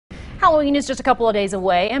Halloween is just a couple of days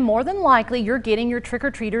away, and more than likely you're getting your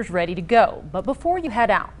trick-or-treaters ready to go. But before you head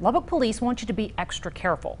out, Lubbock police want you to be extra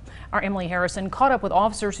careful. Our Emily Harrison caught up with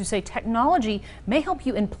officers who say technology may help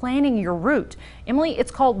you in planning your route. Emily, it's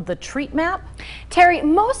called the Treat Map. Terry,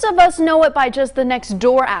 most of us know it by just the Next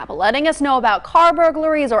Door app, letting us know about car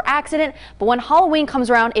burglaries or accident. But when Halloween comes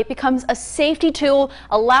around, it becomes a safety tool,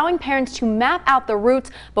 allowing parents to map out the routes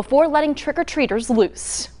before letting trick-or-treaters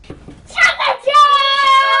loose.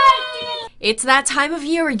 It's that time of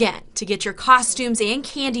year again to get your costumes and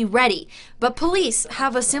candy ready, but police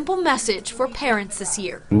have a simple message for parents this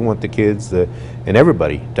year. We want the kids and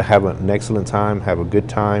everybody to have an excellent time, have a good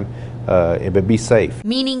time, but be safe.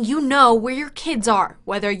 Meaning you know where your kids are,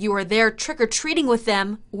 whether you are there trick-or-treating with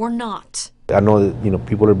them or not. I know that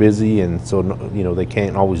people are busy, and so they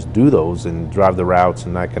can't always do those and drive the routes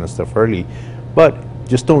and that kind of stuff early, but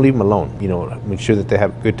just don't leave them alone. Make sure that they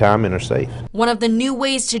have a good time and are safe. One of the new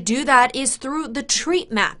ways to do that is through the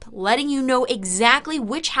Treat Map, letting you know exactly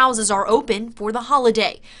which houses are open for the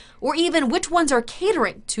holiday, or even which ones are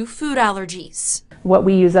catering to food allergies. What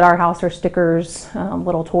we use at our house are stickers,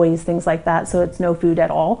 little toys, things like that, so it's no food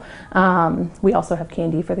at all. We also have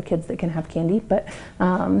candy for the kids that can have candy, but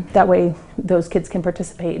that way those kids can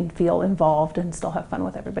participate and feel involved and still have fun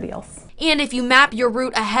with everybody else. And if you map your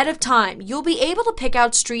route ahead of time, you'll be able to pick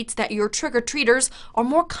out streets that your trick-or-treaters are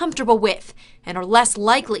more comfortable with and are less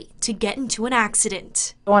likely to get into an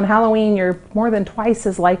accident. On Halloween, you're more than twice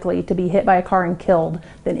as likely to be hit by a car and killed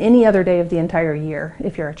than any other day of the entire year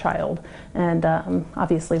if you're a child. And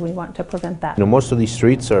obviously we want to prevent that. Most of these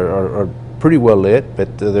streets are pretty well lit,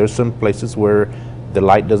 but there's some places where the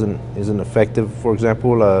light isn't effective. For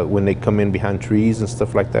example, when they come in behind trees and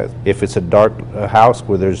stuff like that. If it's a dark house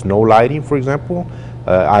where there's no lighting, for example,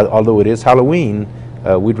 although it is Halloween,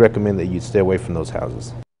 we'd recommend that you stay away from those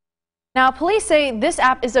houses. Now, police say this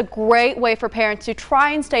app is a great way for parents to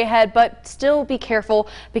try and stay ahead, but still be careful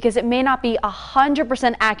because it may not be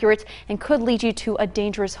 100% accurate and could lead you to a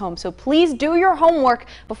dangerous home. So please do your homework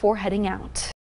before heading out.